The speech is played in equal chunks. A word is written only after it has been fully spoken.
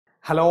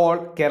Hello all,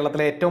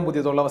 കേരളത്തിലെ ഏറ്റവും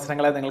പുതിയ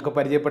തൊഴിലവസരങ്ങളെ നിങ്ങൾക്ക്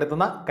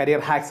പരിചയപ്പെടുത്തുന്ന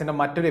കരിയർ ഹാക്സിൻ്റെ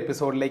മറ്റൊരു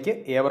എപ്പിസോഡിലേക്ക്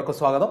ഏവർക്കും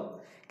സ്വാഗതം.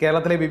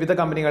 കേരളത്തിലെ വിവിധ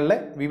കമ്പനികളിലെ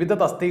വിവിധ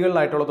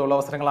തസ്തികകളിലായിട്ടുള്ള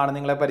തൊഴിലവസരങ്ങളാണ്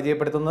നിങ്ങളെ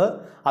പരിചയപ്പെടുത്തുന്നത്.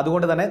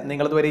 അതുകൊണ്ട് തന്നെ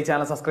നിങ്ങളിതുവരെ ഈ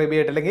ചാനൽ സബ്സ്ക്രൈബ്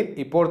ചെയ്തിട്ടില്ലെങ്കിൽ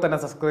ഇപ്പോൾ തന്നെ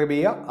സബ്സ്ക്രൈബ്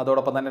ചെയ്യുക.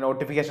 അതോടൊപ്പം തന്നെ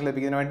നോട്ടിഫിക്കേഷൻ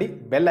ലഭിക്കുന്നതിന് വേണ്ടി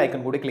ബെൽ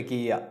ഐക്കൺ കൂടി ക്ലിക്ക്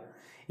ചെയ്യുക.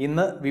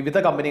 ഇന്ന് വിവിധ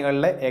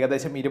കമ്പനികളിലെ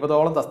ഏകദേശം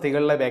 20ഓളം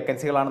തസ്തികകളിലെ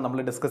വേക്കൻസികളാണ് നമ്മൾ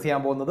ഡിസ്കസ്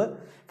ചെയ്യാൻ പോകുന്നത്.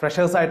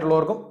 ഫ്രഷേഴ്സ്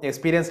ആയിട്ടുള്ളവർക്കും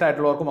എക്സ്പീരിയൻസ്ഡ്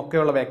ആയിട്ടുള്ളവർക്കും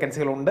ഒക്കെയുള്ള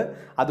വേക്കൻസികളുണ്ട്.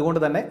 അതുകൊണ്ട്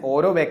തന്നെ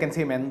ഓരോ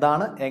വേക്കൻസിയും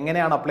എന്താണ്,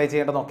 എങ്ങനെയാണ് അപ്ലൈ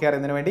ചെയ്യേണ്ടതെന്നൊക്കെ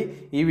അറിയുന്നതിന് വേണ്ടി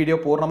ഈ വീഡിയോ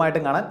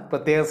പൂർണ്ണമായിട്ടും കാണാൻ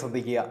പ്രത്യേകം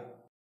ശ്രദ്ധിക്കുക.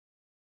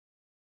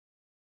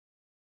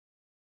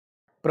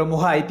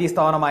 പ്രമുഖ IT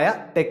സ്ഥാപനമായ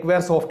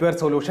ടെക്വെയർ സോഫ്റ്റ്വെയർ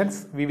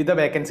സൊല്യൂഷൻസ് വിവിധ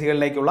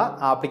വേക്കൻസികളിലേക്കുള്ള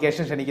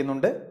ആപ്ലിക്കേഷൻ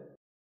ക്ഷണിക്കുന്നുണ്ട്.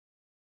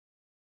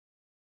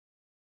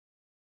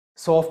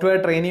 സോഫ്റ്റ്വെയർ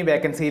ട്രെയിനി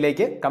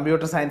വേക്കൻസിയിലേക്ക്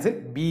കമ്പ്യൂട്ടർ സയൻസിൽ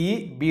BE,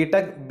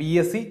 B.TECH,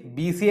 B.SC,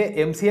 BCA,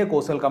 MCA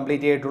കോഴ്സുകൾ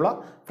കംപ്ലീറ്റ് ചെയ്തിട്ടുള്ള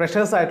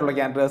ഫ്രഷേഴ്സ് ആയിട്ടുള്ള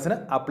ക്യാൻഡിഡേറ്റ്സിന്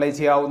അപ്ലൈ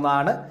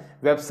ചെയ്യാവുന്നതാണ്.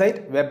 Website,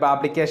 web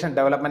application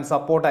development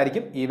support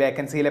ആയിരിക്കും ഈ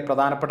വേക്കൻസിയിലെ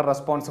പ്രധാനപ്പെട്ട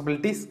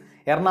റെസ്പോൺസിബിലിറ്റീസ്.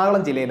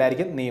 എറണാകുളം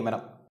ജില്ലയിലായിരിക്കും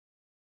നിയമനം.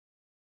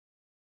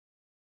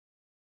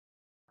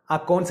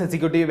 Accounts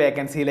executive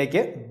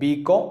വേക്കൻസിയിലേക്ക്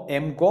Bcom,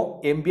 MCom,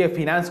 MBA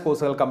finance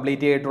കോഴ്സുകൾ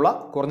കംപ്ലീറ്റ് ചെയ്തിട്ടുള്ള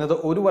കുറഞ്ഞത്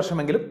 1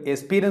 വർഷമെങ്കിലും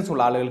എക്സ്പീരിയൻസ്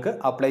ഉള്ള ആളുകൾക്ക്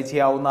അപ്ലൈ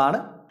ചെയ്യാവുന്നതാണ്.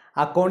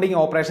 അക്കൗണ്ടിങ്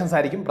ഓപ്പറേഷൻസ്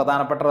ആയിരിക്കും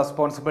പ്രധാനപ്പെട്ട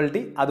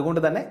റെസ്പോൺസിബിലിറ്റി. അതുകൊണ്ട്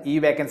തന്നെ ഈ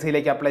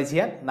വേക്കൻസിയിലേക്ക് അപ്ലൈ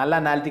ചെയ്യാൻ നല്ല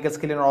അനാലിറ്റിക്കൽ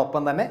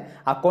സ്കില്ലിനോടൊപ്പം തന്നെ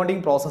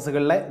അക്കൗണ്ടിങ്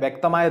പ്രോസസ്സുകളിലെ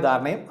വ്യക്തമായ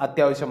ധാരണയും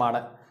അത്യാവശ്യമാണ്.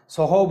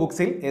 സൊഹോ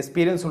ബുക്സിൽ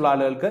എക്സ്പീരിയൻസ് ഉള്ള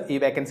ആളുകൾക്ക് ഈ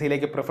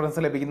വേക്കൻസിയിലേക്ക്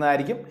പ്രിഫറൻസ്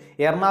ലഭിക്കുന്നതായിരിക്കും.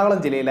 എറണാകുളം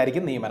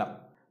ജില്ലയിലായിരിക്കും നിയമനം.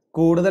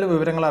 കൂടുതൽ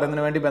വിവരങ്ങൾ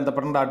അറിയുന്നതിന് വേണ്ടി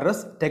ബന്ധപ്പെടേണ്ട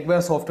address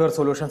ടെക്വെയർ software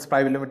solutions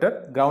private limited,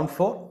 ground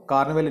floor,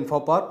 carnival info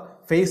park,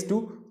 face 2,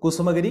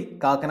 Kusumagiri,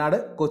 Kakkanad,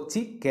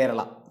 Kochi, Kerala.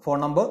 Phone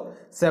number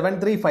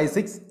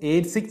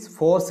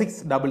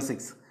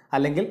 7356864666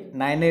 അല്ലെങ്കിൽ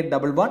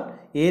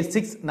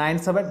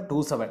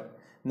 9811869727.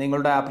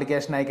 നിങ്ങളുടെ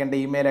ആപ്ലിക്കേഷൻ അയക്കേണ്ട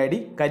ഇമെയിൽ ID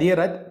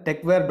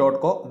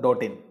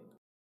career@techware.co.in.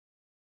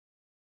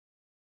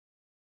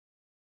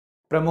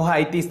 പ്രമുഖ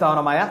IT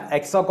സ്ഥാപനമായ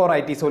എക്സോകോർ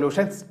IT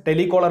solutions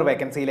telecaller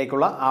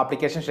വേക്കൻസിയിലേക്കുള്ള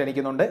application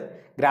ക്ഷണിക്കുന്നുണ്ട്.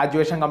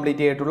 Graduation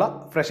complete ചെയ്തിട്ടുള്ള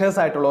ഫ്രഷേഴ്സ്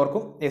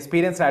ആയിട്ടുള്ളവർക്കും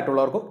എക്സ്പീരിയൻസ്ഡ്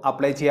ആയിട്ടുള്ളവർക്കും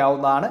അപ്ലൈ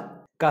ചെയ്യാവുന്നതാണ്.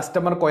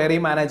 Customer query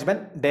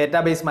management,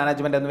 database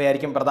management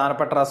എന്നിവയായിരിക്കും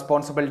പ്രധാനപ്പെട്ട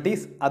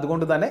responsibilities.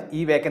 അതുകൊണ്ട് തന്നെ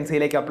ഈ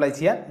വേക്കൻസിയിലേക്ക് അപ്ലൈ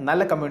ചെയ്യാൻ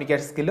നല്ല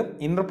കമ്മ്യൂണിക്കേഷൻ സ്കില്ലും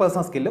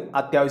ഇന്റർപേഴ്സണൽ സ്കില്ലും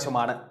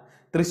അത്യാവശ്യമാണ്.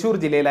 തൃശ്ശൂർ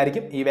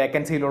ജില്ലയിലായിരിക്കും ഈ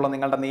വേക്കൻസിയിലുള്ള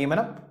നിങ്ങളുടെ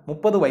നിയമനം.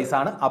 30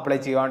 വയസ്സാണ് അപ്ലൈ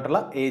ചെയ്യാനായിട്ടുള്ള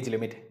ഏജ്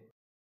ലിമിറ്റ്.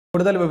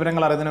 കൂടുതൽ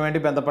വിവരങ്ങൾ അറിയുന്നതിന് വേണ്ടി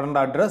ബന്ധപ്പെടേണ്ട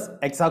address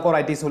എക്സാകോർ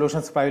IT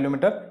solutions private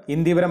limited,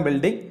 Indivaram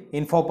building,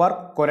 info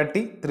park,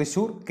 Koratty,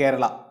 Thrissur,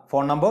 Kerala.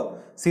 Phone number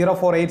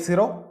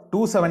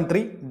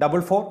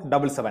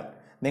 048027344777.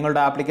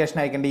 നിങ്ങളുടെ ആപ്ലിക്കേഷൻ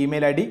അയക്കേണ്ട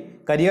email ID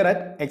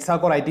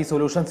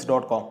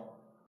career@exacoritSolutions.com.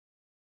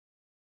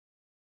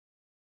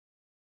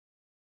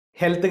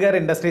 Health care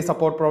industry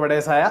support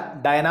പ്രൊവൈഡേഴ്സായ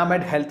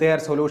ഡൈനാമെഡ് health care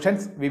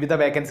solutions വിവിധ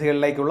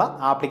വേക്കൻസികളിലേക്കുള്ള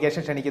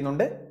application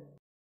ക്ഷണിക്കുന്നുണ്ട്.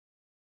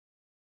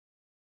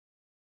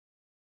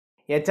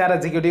 HR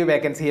executive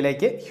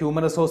വേക്കൻസിയിലേക്ക്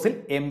human റിസോഴ്സിൽ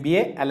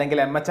MBA അല്ലെങ്കിൽ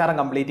MHRM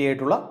കംപ്ലീറ്റ്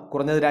ചെയ്തിട്ടുള്ള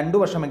കുറഞ്ഞത് 2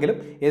 വർഷമെങ്കിലും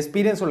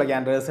എക്സ്പീരിയൻസ് ഉള്ള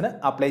ക്യാൻഡിഡേറ്റ്സിന്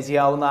അപ്ലൈ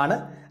ചെയ്യാവുന്നതാണ്.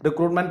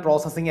 റിക്രൂട്ട്മെന്റ്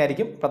പ്രോസസ്സിംഗ്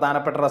ആയിരിക്കും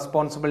പ്രധാനപ്പെട്ട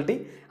റെസ്പോൺസിബിലിറ്റി.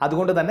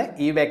 അതുകൊണ്ട് തന്നെ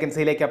ഈ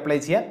വേക്കൻസിയിലേക്ക് അപ്ലൈ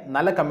ചെയ്യാൻ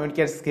നല്ല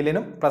കമ്മ്യൂണിക്കേഷൻ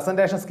സ്കില്ലിനും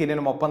പ്രസന്റേഷൻ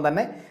സ്കില്ലിനും ഒപ്പം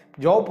തന്നെ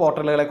ജോബ്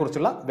പോർട്ടലുകളെ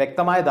കുറിച്ചുള്ള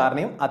വ്യക്തമായ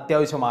ധാരണയും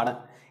അത്യാവശ്യമാണ്.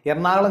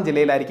 എറണാകുളം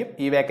ജില്ലയിലായിരിക്കും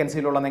ഈ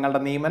വേക്കൻസിയിലുള്ള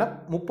നിങ്ങളുടെ നിയമനം.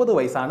 30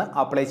 വയസ്സാണ്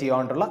അപ്ലൈ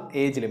ചെയ്യാനുള്ള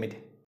age limit.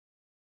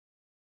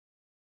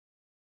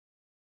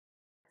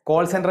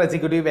 Call centre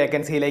executive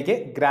വേക്കൻസിയിലേക്ക്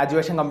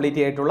graduation complete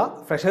ചെയ്തിട്ടുള്ള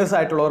ഫ്രഷേഴ്സ്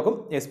ആയിട്ടുള്ളവർക്കും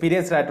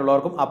എക്സ്പീരിയൻസ്ഡ്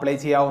ആയിട്ടുള്ളവർക്കും അപ്ലൈ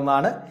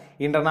ചെയ്യാവുന്നതാണ്.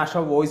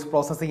 ഇന്റർനാഷണൽ വോയിസ്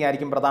പ്രോസസ്സിംഗ്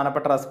ആയിരിക്കും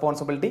പ്രധാനപ്പെട്ട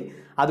റെസ്പോൺസിബിലിറ്റി.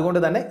 അതുകൊണ്ട്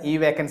തന്നെ ഈ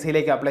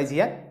വേക്കൻസിയിലേക്ക് അപ്ലൈ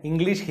ചെയ്യാൻ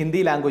ഇംഗ്ലീഷ്,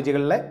 ഹിന്ദി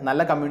ലാംഗ്വേജുകളിലെ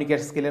നല്ല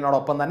കമ്മ്യൂണിക്കേഷൻ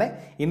സ്കില്ലിനോടൊപ്പം തന്നെ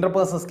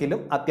ഇന്റർപേഴ്സണൽ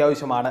സ്കില്ലും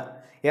അത്യാവശ്യമാണ്.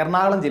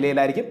 എറണാകുളം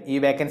ജില്ലയിലായിരിക്കും ഈ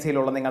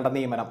വേക്കൻസിയിലുള്ള നിങ്ങളുടെ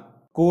നിയമനം.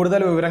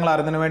 കൂടുതൽ വിവരങ്ങൾ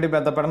അറിയുന്നതിന് വേണ്ടി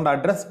ബന്ധപ്പെടേണ്ട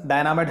address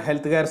ഡൈനാമെഡ്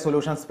health care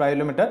solutions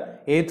private limited,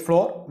 8th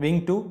floor,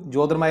 wing 2,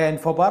 Jyotirmaya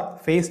info park,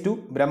 face 2,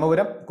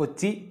 Brahmapuram,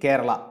 Kochi,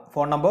 Kerala.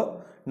 Phone number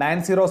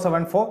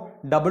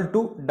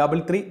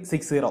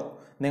 9074223360.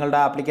 നിങ്ങളുടെ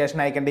ആപ്ലിക്കേഷൻ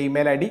അയക്കേണ്ട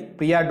ഇമെയിൽ ID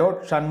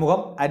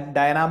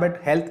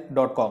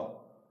priya.shanmugam@dynamedhealth.com.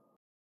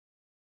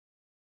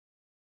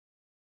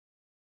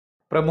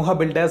 പ്രമുഖ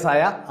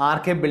ബിൽഡേഴ്സായ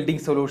RK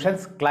building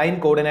solutions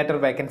client coordinator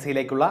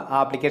വേക്കൻസിയിലേക്കുള്ള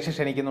application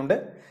ക്ഷണിക്കുന്നുണ്ട്.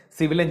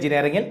 Civil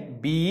എഞ്ചിനീയറിംഗിൽ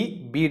BE,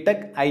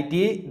 B.TECH,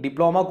 ITI,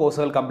 ഡിപ്ലോമ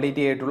കോഴ്സുകൾ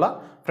കംപ്ലീറ്റ് ചെയ്തിട്ടുള്ള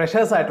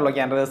ഫ്രഷേഴ്സ് ആയിട്ടുള്ള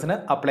ക്യാൻഡിഡേറ്റ്സിന്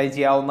apply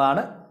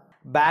ചെയ്യാവുന്നതാണ്.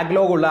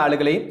 Backlog ഉള്ള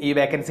ആളുകളെയും ഈ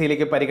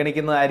വേക്കൻസിയിലേക്ക്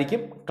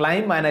പരിഗണിക്കുന്നതായിരിക്കും.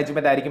 ക്ലൈം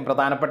മാനേജ്മെന്റ് ആയിരിക്കും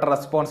പ്രധാനപ്പെട്ട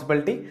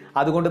റെസ്പോൺസിബിലിറ്റി.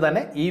 അതുകൊണ്ട്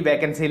തന്നെ ഈ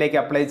വേക്കൻസിയിലേക്ക്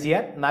അപ്ലൈ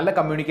ചെയ്യാൻ നല്ല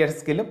കമ്മ്യൂണിക്കേഷൻ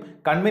സ്കില്ലും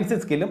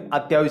കൺവിൻസിംഗ് സ്കില്ലും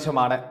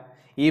അത്യാവശ്യമാണ്.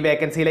 ഈ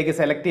വേക്കൻസിയിലേക്ക്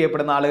സെലക്ട്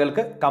ചെയ്യപ്പെടുന്ന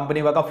ആളുകൾക്ക്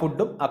കമ്പനി വക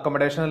ഫുഡും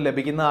അക്കോമഡേഷനും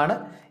ലഭിക്കുന്നതാണ്.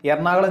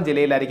 എറണാകുളം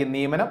ജില്ലയിലായിരിക്കും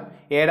നിയമനം.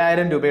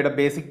 7000 രൂപയുടെ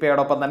ബേസിക്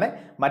പേയോടൊപ്പം തന്നെ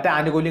മറ്റ്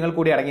ആനുകൂല്യങ്ങൾ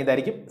കൂടി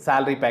അടങ്ങിയതായിരിക്കും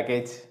സാലറി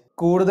പാക്കേജ്.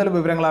 കൂടുതൽ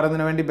വിവരങ്ങൾ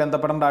അറിയുന്നതിന് വേണ്ടി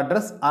ബന്ധപ്പെടേണ്ട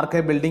address RK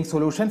building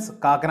solutions,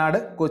 Kakkanad,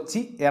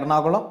 Kochi,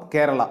 Ernakulam,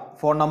 Kerala.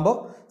 Phone number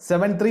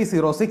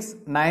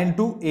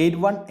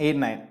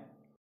 7306928189.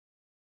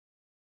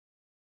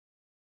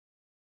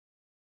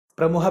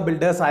 പ്രമുഖ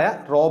ബിൽഡേഴ്സായ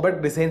Robert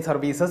design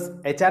services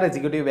HR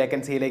executive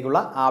വേക്കൻസിയിലേക്കുള്ള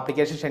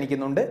application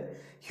ക്ഷണിക്കുന്നുണ്ട്.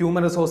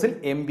 Human റിസോഴ്സിൽ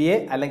MBA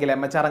അല്ലെങ്കിൽ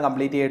MHRM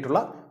കംപ്ലീറ്റ് ചെയ്തിട്ടുള്ള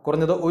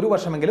കുറഞ്ഞത് ഒരു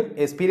വർഷമെങ്കിലും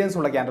എക്സ്പീരിയൻസ്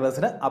ഉള്ള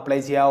കാൻഡിഡേറ്റ്സിന് അപ്ലൈ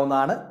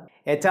ചെയ്യാവുന്നതാണ്.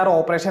 HR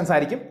ഓപ്പറേഷൻസ്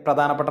ആയിരിക്കും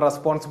പ്രധാനപ്പെട്ട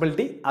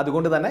റെസ്പോൺസിബിലിറ്റി.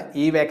 അതുകൊണ്ട് തന്നെ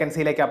ഈ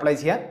വേക്കൻസിയിലേക്ക് അപ്ലൈ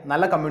ചെയ്യാൻ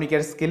നല്ല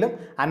കമ്മ്യൂണിക്കേഷൻ സ്കില്ലും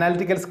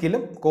അനാലിറ്റിക്കൽ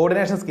സ്കില്ലും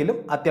കോർഡിനേഷൻ സ്കില്ലും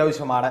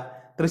അത്യാവശ്യമാണ്.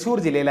 തൃശ്ശൂർ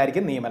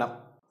ജില്ലയിലായിരിക്കും നിയമനം.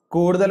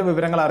 കൂടുതൽ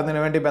വിവരങ്ങൾ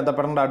അറിഞ്ഞതിനു വേണ്ടി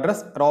ബന്ധപ്പെടേണ്ട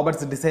address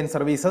Roberts design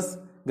services,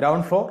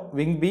 ground floor,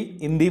 wing B,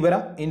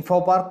 ഇന്ദിപുരം, info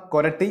park,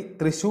 Koratty,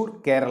 Thrissur,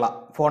 Kerala.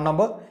 Phone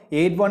number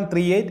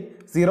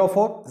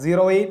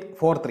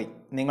 8138040843.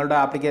 നിങ്ങളുടെ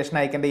ആപ്ലിക്കേഷൻ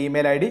അയക്കേണ്ട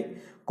ഇമെയിൽ ID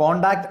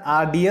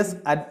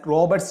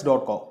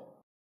contact@rds@roberts.com.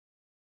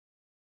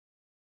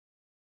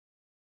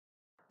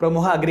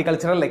 പ്രമുഖ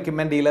agricultural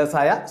equipment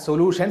ഡീലേഴ്സായ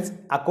solutions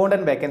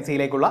accountant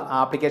വേക്കൻസിയിലേക്കുള്ള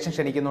application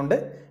ക്ഷണിക്കുന്നുണ്ട്.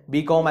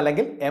 Bcom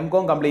അല്ലെങ്കിൽ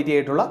Mcom കംപ്ലീറ്റ്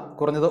ചെയ്തിട്ടുള്ള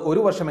കുറഞ്ഞത്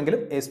ഒരു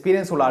വർഷമെങ്കിലും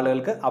എക്സ്പീരിയൻസ് ഉള്ള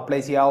ആളുകൾക്ക് അപ്ലൈ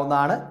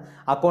ചെയ്യാവുന്നതാണ്.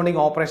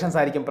 അക്കൗണ്ടിംഗ് ഓപ്പറേഷൻസ്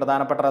ആയിരിക്കും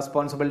പ്രധാനപ്പെട്ട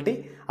റെസ്പോൺസിബിലിറ്റി.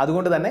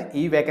 അതുകൊണ്ട് തന്നെ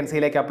ഈ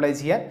വേക്കൻസിയിലേക്ക് അപ്ലൈ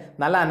ചെയ്യാൻ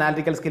നല്ല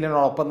അനാലിറ്റിക്കൽ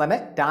സ്കില്ലിനോടൊപ്പം തന്നെ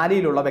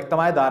ടാലിയിലുള്ള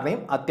വ്യക്തമായ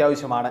ധാരണയും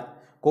അത്യാവശ്യമാണ്.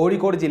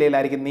 കോഴിക്കോട്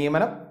ജില്ലയിലായിരിക്കും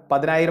നിയമനം.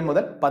 10,000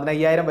 മുതൽ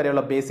 15,000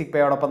 വരെയുള്ള ബേസിക്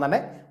പേയോടൊപ്പം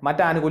തന്നെ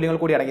മറ്റ് ആനുകൂല്യങ്ങൾ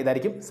കൂടി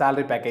അടങ്ങിയതായിരിക്കും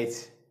സാലറി പാക്കേജ്.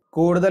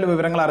 കൂടുതൽ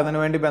വിവരങ്ങൾ അറിഞ്ഞതിനു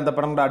വേണ്ടി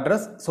ബന്ധപ്പെടേണ്ട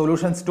address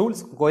solutions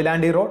tools,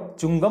 Koyilandy road,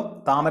 ചുങ്കം,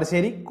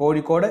 താമരശ്ശേരി,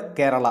 കോഴിക്കോട്,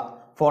 കേരള.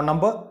 Phone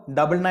number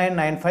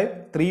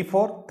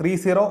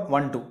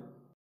 9995343012.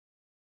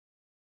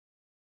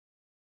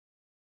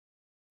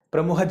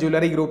 പ്രമുഖ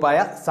ജ്വല്ലറി ഗ്രൂപ്പായ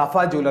സഫ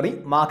jewellery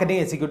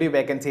marketing executive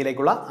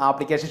വേക്കൻസിയിലേക്കുള്ള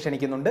application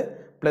ക്ഷണിക്കുന്നുണ്ട്.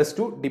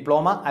 +2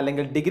 diploma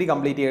അല്ലെങ്കിൽ ഡിഗ്രി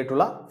കംപ്ലീറ്റ്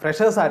ചെയ്തിട്ടുള്ള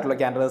ഫ്രഷേഴ്സ് ആയിട്ടുള്ള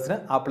കാൻഡിഡേറ്റ്സിന്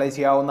അപ്ലൈ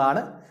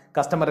ചെയ്യാവുന്നതാണ്.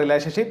 കസ്റ്റമർ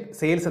റിലേഷൻഷിപ്പ്,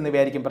 സെയിൽസ്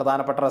എന്നിവയായിരിക്കും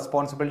പ്രധാനപ്പെട്ട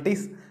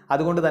റെസ്പോൺസിബിലിറ്റീസ്.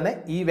 അതുകൊണ്ട് തന്നെ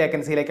ഈ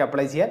വേക്കൻസിയിലേക്ക്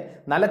അപ്ലൈ ചെയ്യാൻ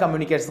നല്ല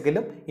കമ്മ്യൂണിക്കേഷൻ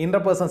സ്കില്ലും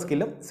ഇന്റർപേഴ്സണൽ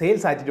സ്കില്ലും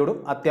സെയിൽസ് ആറ്റിറ്റ്യൂഡും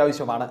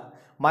അത്യാവശ്യമാണ്.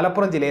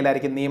 മലപ്പുറം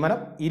ജില്ലയിലായിരിക്കും നിയമനം.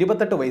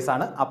 28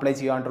 വയസ്സാണ് അപ്ലൈ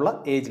ചെയ്യാനുള്ള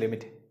ഏജ്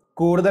ലിമിറ്റ്.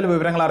 കൂടുതൽ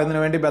വിവരങ്ങൾ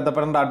അറിയുന്നതിനു വേണ്ടി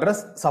ബന്ധപ്പെടേണ്ട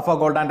address Safa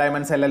gold and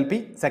diamonds LLP,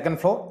 2nd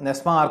floor,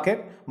 നെസ്മ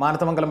arcade,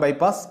 Manathamangalam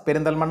bypass,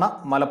 Perinthalmanna,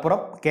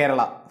 Malappuram, Kerala.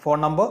 Phone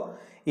number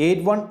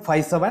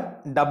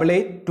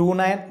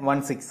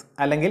 8157882916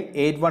 അല്ലെങ്കിൽ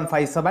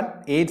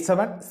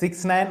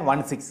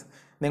 8157876916.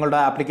 നിങ്ങളുടെ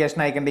ആപ്ലിക്കേഷൻ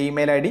അയക്കേണ്ട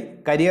ഇമെയിൽ ID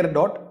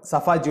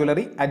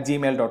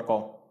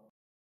career.safajewellery@gmail.com.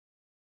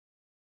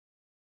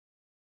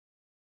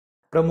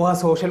 പ്രമുഖ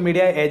സോഷ്യൽ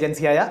മീഡിയ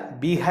ഏജൻസിയായ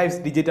ബീഹൈവ്സ്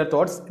digital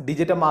thoughts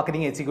digital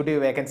marketing executive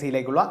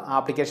വേക്കൻസിയിലേക്കുള്ള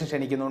application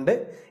ക്ഷണിക്കുന്നുണ്ട്.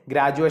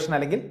 Graduation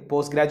അല്ലെങ്കിൽ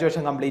പോസ്റ്റ്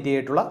ഗ്രാജുവേഷൻ കംപ്ലീറ്റ്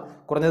ചെയ്തിട്ടുള്ള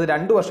കുറഞ്ഞത്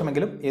 2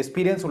 വർഷമെങ്കിലും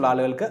എക്സ്പീരിയൻസ് ഉള്ള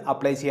ആളുകൾക്ക്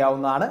അപ്ലൈ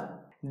ചെയ്യാവുന്നതാണ്.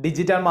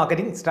 Digital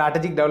marketing,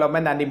 strategic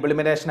development and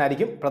implementation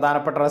ആയിരിക്കും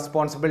പ്രധാനപ്പെട്ട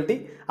റെസ്പോൺസിബിലിറ്റി.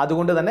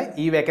 അതുകൊണ്ട് തന്നെ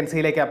ഈ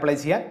വേക്കൻസിയിലേക്ക് അപ്ലൈ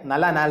ചെയ്യാൻ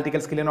നല്ല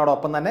അനാലിറ്റിക്കൽ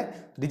സ്കില്ലിനോടൊപ്പം തന്നെ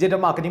ഡിജിറ്റൽ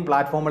മാർക്കറ്റിംഗ്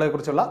പ്ലാറ്റ്ഫോമുകളെ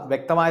കുറിച്ചുള്ള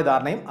വ്യക്തമായ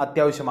ധാരണയും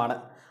അത്യാവശ്യമാണ്.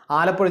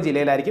 ആലപ്പുഴ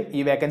ജില്ലയിലായിരിക്കും ഈ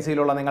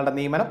വേക്കൻസിയിലുള്ള നിങ്ങളുടെ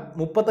നിയമനം.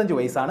 35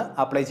 വയസ്സാണ്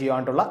അപ്ലൈ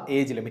ചെയ്യാനുള്ള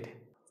ഏജ് ലിമിറ്റ്.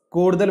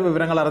 കൂടുതൽ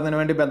വിവരങ്ങൾ അറിഞ്ഞതിനു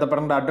വേണ്ടി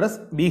ബന്ധപ്പെടേണ്ട address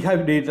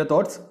ബീഹൈവ് digital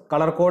thoughts,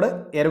 Kalarcode,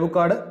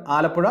 എരവുക്കാട്,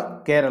 Alappuzha,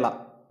 Kerala.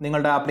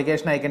 നിങ്ങളുടെ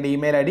ആപ്ലിക്കേഷൻ അയക്കേണ്ട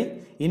ഇമെയിൽ ID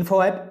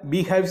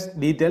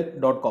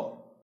info@beehivesdetail.com.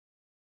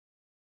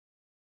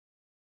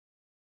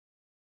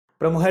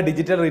 പ്രമുഖ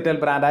digital retail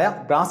ബ്രാൻഡായ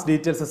brass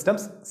digital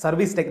systems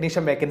service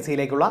technician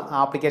വേക്കൻസിയിലേക്കുള്ള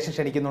application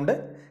ക്ഷണിക്കുന്നുണ്ട്.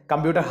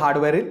 Computer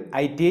ഹാർഡ്വെയറിൽ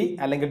ITI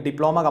അല്ലെങ്കിൽ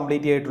ഡിപ്ലോമ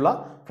കംപ്ലീറ്റ് ചെയ്തിട്ടുള്ള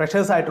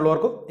ഫ്രഷേഴ്സ്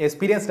ആയിട്ടുള്ളവർക്കും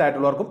എക്സ്പീരിയൻസ്ഡ്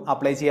ആയിട്ടുള്ളവർക്കും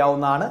അപ്ലൈ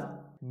ചെയ്യാവുന്നതാണ്.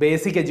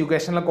 ബേസിക്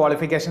എഡ്യൂക്കേഷണൽ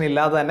ക്വാളിഫിക്കേഷൻ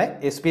ഇല്ലാതെ തന്നെ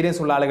എക്സ്പീരിയൻസ്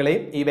ഉള്ള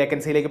ആളുകളെയും ഈ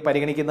വേക്കൻസിയിലേക്ക്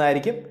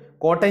പരിഗണിക്കുന്നതായിരിക്കും.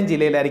 കോട്ടയം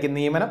ജില്ലയിലായിരിക്കും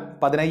നിയമനം.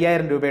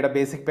 15,000 രൂപയുടെ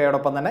ബേസിക്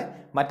പേയോടൊപ്പം തന്നെ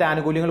മറ്റ്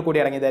ആനുകൂല്യങ്ങൾ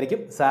കൂടി അടങ്ങിയതായിരിക്കും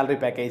സാലറി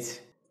പാക്കേജ്.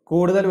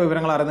 കൂടുതൽ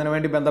വിവരങ്ങൾ അറിഞ്ഞതിനു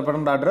വേണ്ടി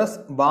ബന്ധപ്പെടേണ്ട അഡ്രസ്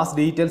ബാസ്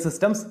ഡിജിറ്റൽ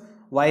സിസ്റ്റംസ്,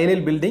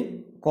 വയലിൽ building,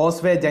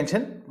 causeway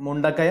junction,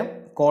 Mundakayam,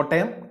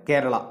 Kottayam,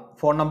 Kerala.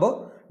 Phone number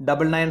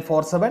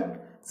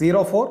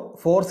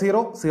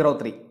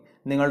 9947044003.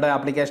 നിങ്ങളുടെ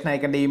ആപ്ലിക്കേഷൻ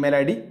അയക്കേണ്ട ഇമെയിൽ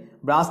ID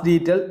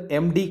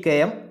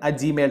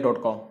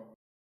brasdigitalmdkm@gmail.com.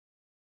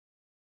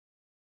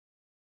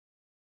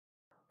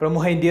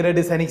 പ്രമുഖ ഇന്റീരിയർ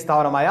ഡിസൈനിങ്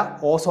സ്ഥാപനമായ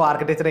ഓസോ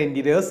architecture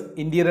interiors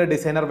interior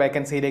designer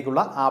വേക്കൻസിയിലേക്കുള്ള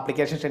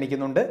application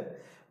ക്ഷണിക്കുന്നുണ്ട്.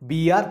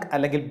 B.ARC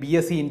അല്ലെങ്കിൽ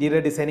B.SC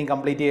ഇന്റീരിയർ ഡിസൈനിങ്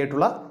കംപ്ലീറ്റ്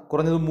ചെയ്തിട്ടുള്ള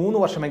കുറഞ്ഞത് 3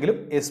 വർഷമെങ്കിലും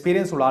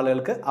എക്സ്പീരിയൻസ് ഉള്ള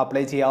ആളുകൾക്ക്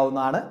അപ്ലൈ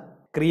ചെയ്യാവുന്നതാണ്.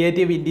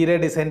 ക്രിയേറ്റീവ് ഇന്റീരിയർ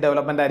ഡിസൈൻ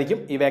ഡെവലപ്മെന്റ് ആയിരിക്കും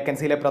ഈ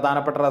വേക്കൻസിയിലെ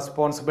പ്രധാനപ്പെട്ട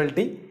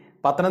റെസ്പോൺസിബിലിറ്റി.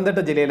 പത്തനംതിട്ട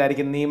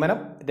ജില്ലയിലായിരിക്കും നിയമനം.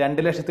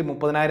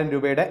 2,30,000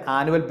 രൂപയുടെ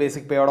ആനുവൽ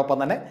ബേസിക് പേയോടൊപ്പം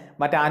തന്നെ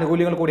മറ്റ്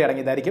ആനുകൂല്യങ്ങൾ കൂടി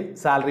അടങ്ങിയതായിരിക്കും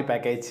സാലറി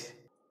പാക്കേജ്.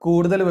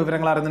 കൂടുതൽ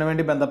വിവരങ്ങൾ അറിയുന്നതിനു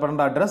വേണ്ടി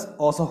ബന്ധപ്പെടേണ്ട address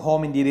ഓസോ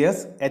home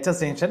interiors, HS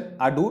junction,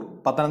 Adoor,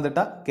 Pathanamthitta,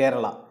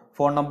 Kerala.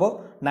 Phone number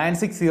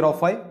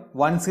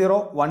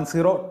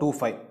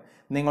 9605101025.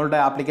 നിങ്ങളുടെ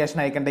ആപ്ലിക്കേഷൻ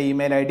അയക്കേണ്ട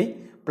ഇമെയിൽ ID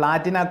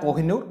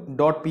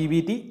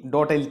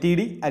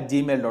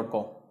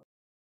platinakohinur.pvt.ltd@gmail.com.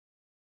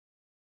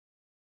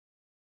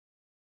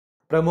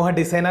 പ്രമുഖ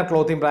designer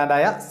clothing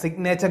ബ്രാൻഡായ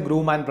signature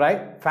groom and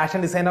bride fashion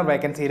designer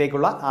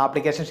വേക്കൻസിയിലേക്കുള്ള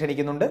application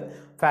ക്ഷണിക്കുന്നുണ്ട്.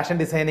 Fashion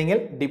ഡിസൈനിങ്ങിൽ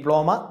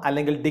diploma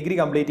അല്ലെങ്കിൽ ഡിഗ്രി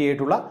കംപ്ലീറ്റ്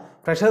ചെയ്തിട്ടുള്ള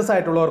ഫ്രഷേഴ്സ്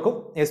ആയിട്ടുള്ളവർക്കും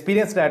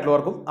എക്സ്പീരിയൻസ്ഡ്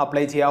ആയിട്ടുള്ളവർക്കും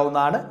അപ്ലൈ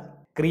ചെയ്യാവുന്നതാണ്.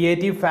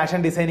 ക്രിയേറ്റീവ് ഫാഷൻ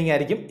ഡിസൈനിങ്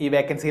ആയിരിക്കും ഈ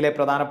വേക്കൻസിയിലെ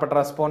പ്രധാനപ്പെട്ട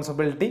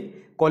റെസ്പോൺസിബിലിറ്റി.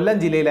 കൊല്ലം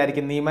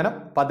ജില്ലയിലായിരിക്കും നിയമനം.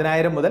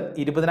 10,000 മുതൽ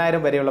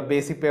 20,000 വരെയുള്ള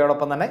ബേസിക്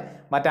പേയോടൊപ്പം തന്നെ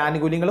മറ്റ്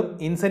ആനുകൂല്യങ്ങളും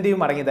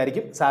ഇൻസെന്റീവും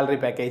അടങ്ങിയതായിരിക്കും സാലറി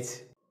പാക്കേജ്.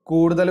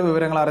 കൂടുതൽ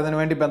വിവരങ്ങൾ അറിയുന്നതിനു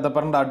വേണ്ടി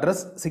ബന്ധപ്പെടേണ്ട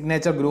address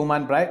signature groom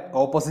and bride,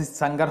 opposite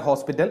Shankar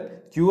hospital,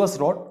 QS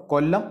road,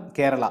 Kollam,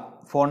 Kerala.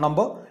 Phone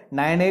number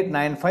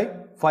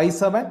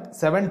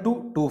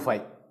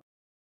 9895577225.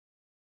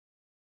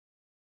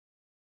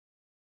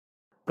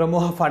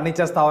 പ്രമുഖ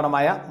ഫർണിച്ചർ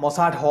സ്ഥാപനമായ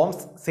Mosad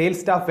Holmes sales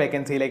staff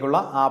വേക്കൻസിയിലേക്കുള്ള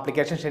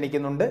application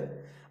ക്ഷണിക്കുന്നുണ്ട്.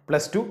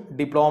 +2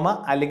 diploma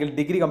അല്ലെങ്കിൽ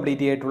ഡിഗ്രി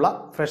കംപ്ലീറ്റ് ചെയ്തിട്ടുള്ള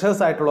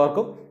ഫ്രഷേഴ്സ്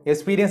ആയിട്ടുള്ളവർക്കും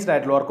എക്സ്പീരിയൻസ്ഡ്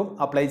ആയിട്ടുള്ളവർക്കും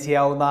അപ്ലൈ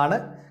ചെയ്യാവുന്നതാണ്.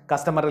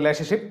 കസ്റ്റമർ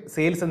റിലേഷൻഷിപ്പ്,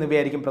 സെയിൽസ്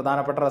എന്നിവയായിരിക്കും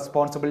പ്രധാനപ്പെട്ട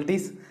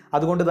റെസ്പോൺസിബിലിറ്റീസ്.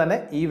 അതുകൊണ്ട് തന്നെ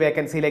ഈ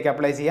വേക്കൻസിയിലേക്ക്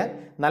അപ്ലൈ ചെയ്യാൻ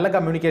നല്ല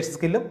കമ്മ്യൂണിക്കേഷൻ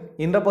സ്കില്ലും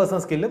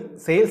ഇന്റർപേഴ്സണൽ സ്കില്ലും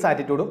സെയിൽസ്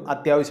ആറ്റിറ്റ്യൂഡും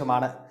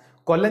അത്യാവശ്യമാണ്.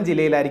 കൊല്ലം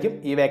ജില്ലയിലായിരിക്കും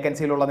ഈ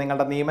വേക്കൻസിയിലുള്ള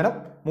നിങ്ങളുടെ നിയമനം.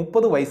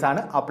 30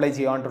 വയസ്സാണ് അപ്ലൈ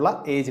ചെയ്യാനുള്ള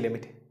ഏജ്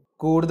ലിമിറ്റ്.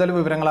 കൂടുതൽ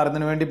വിവരങ്ങൾ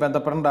അറിഞ്ഞതിനു വേണ്ടി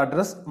ബന്ധപ്പെടേണ്ട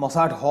address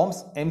Mosad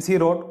Holmes, MC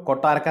road,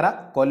 Kottarakkara,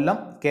 കൊല്ലം,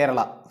 കേരള.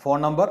 Phone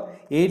number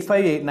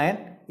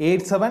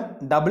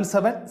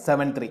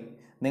 8589877773.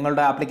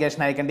 നിങ്ങളുടെ ആപ്ലിക്കേഷൻ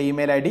അയക്കേണ്ട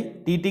email ID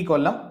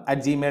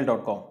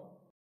ttkollam@gmail.com.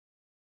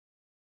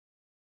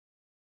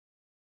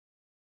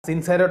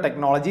 സിൻസെറോ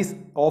technologies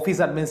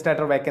office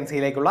administrator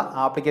വേക്കൻസിയിലേക്കുള്ള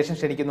application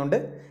ക്ഷണിക്കുന്നുണ്ട്.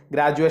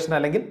 Graduation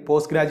അല്ലെങ്കിൽ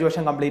പോസ്റ്റ്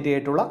ഗ്രാജുവേഷൻ കംപ്ലീറ്റ്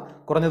ചെയ്തിട്ടുള്ള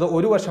കുറഞ്ഞത്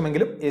 1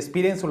 വർഷമെങ്കിലും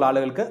എക്സ്പീരിയൻസ് ഉള്ള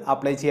ആളുകൾക്ക്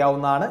അപ്ലൈ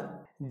ചെയ്യാവുന്നതാണ്.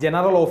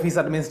 ജനറൽ ഓഫീസ്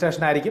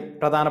അഡ്മിനിസ്ട്രേഷൻ ആയിരിക്കും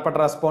പ്രധാനപ്പെട്ട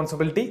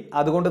റെസ്പോൺസിബിലിറ്റി.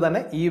 അതുകൊണ്ട്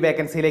തന്നെ ഈ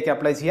വേക്കൻസിയിലേക്ക്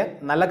അപ്ലൈ ചെയ്യാൻ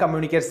നല്ല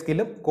കമ്മ്യൂണിക്കേഷൻ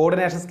സ്കില്ലും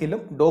കോർഡിനേഷൻ സ്കില്ലും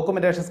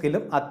ഡോക്യുമെന്റേഷൻ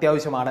സ്കില്ലും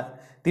അത്യാവശ്യമാണ്.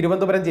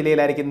 തിരുവനന്തപുരം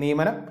ജില്ലയിലായിരിക്കും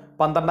നിയമനം.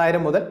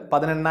 12,000 മുതൽ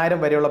 18,000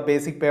 വരെയുള്ള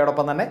ബേസിക്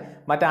പേയോടൊപ്പം തന്നെ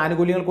മറ്റ്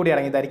ആനുകൂല്യങ്ങൾ കൂടി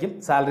അടങ്ങിയതായിരിക്കും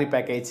സാലറി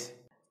പാക്കേജ്.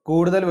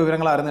 കൂടുതൽ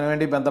വിവരങ്ങൾ അറിഞ്ഞതിനു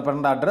വേണ്ടി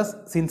ബന്ധപ്പെടേണ്ട address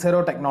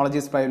സിൻസെറോ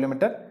technologies private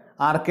limited,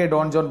 RK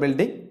Don John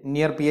building,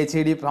 near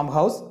PHED farm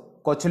house,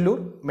 കൊച്ചല്ലൂർ,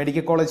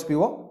 medical college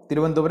PO,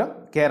 Thiruvananthapuram,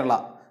 Kerala.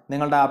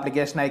 നിങ്ങളുടെ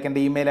ആപ്ലിക്കേഷൻ അയക്കേണ്ട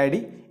ഇമെയിൽ ID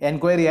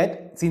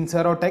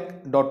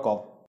enquiry@sincerotech.com.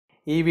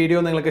 ഈ വീഡിയോ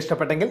നിങ്ങൾക്ക്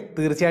ഇഷ്ടപ്പെട്ടെങ്കിൽ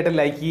തീർച്ചയായിട്ടും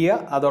ലൈക്ക്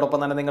ചെയ്യുക. അതോടൊപ്പം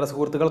തന്നെ നിങ്ങളുടെ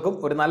സുഹൃത്തുക്കൾക്കും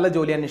ഒരു നല്ല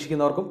ജോലി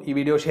അന്വേഷിക്കുന്നവർക്കും ഈ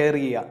വീഡിയോ ഷെയർ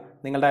ചെയ്യുക.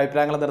 നിങ്ങളുടെ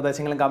അഭിപ്രായങ്ങളും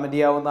നിർദ്ദേശങ്ങളും കമൻറ്റ്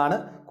ചെയ്യാവുന്നതാണ്.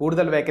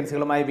 കൂടുതൽ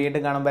വേക്കൻസികളുമായി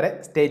വീണ്ടും കാണും വരെ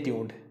സ്റ്റേ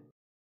ട്യൂൺഡ്.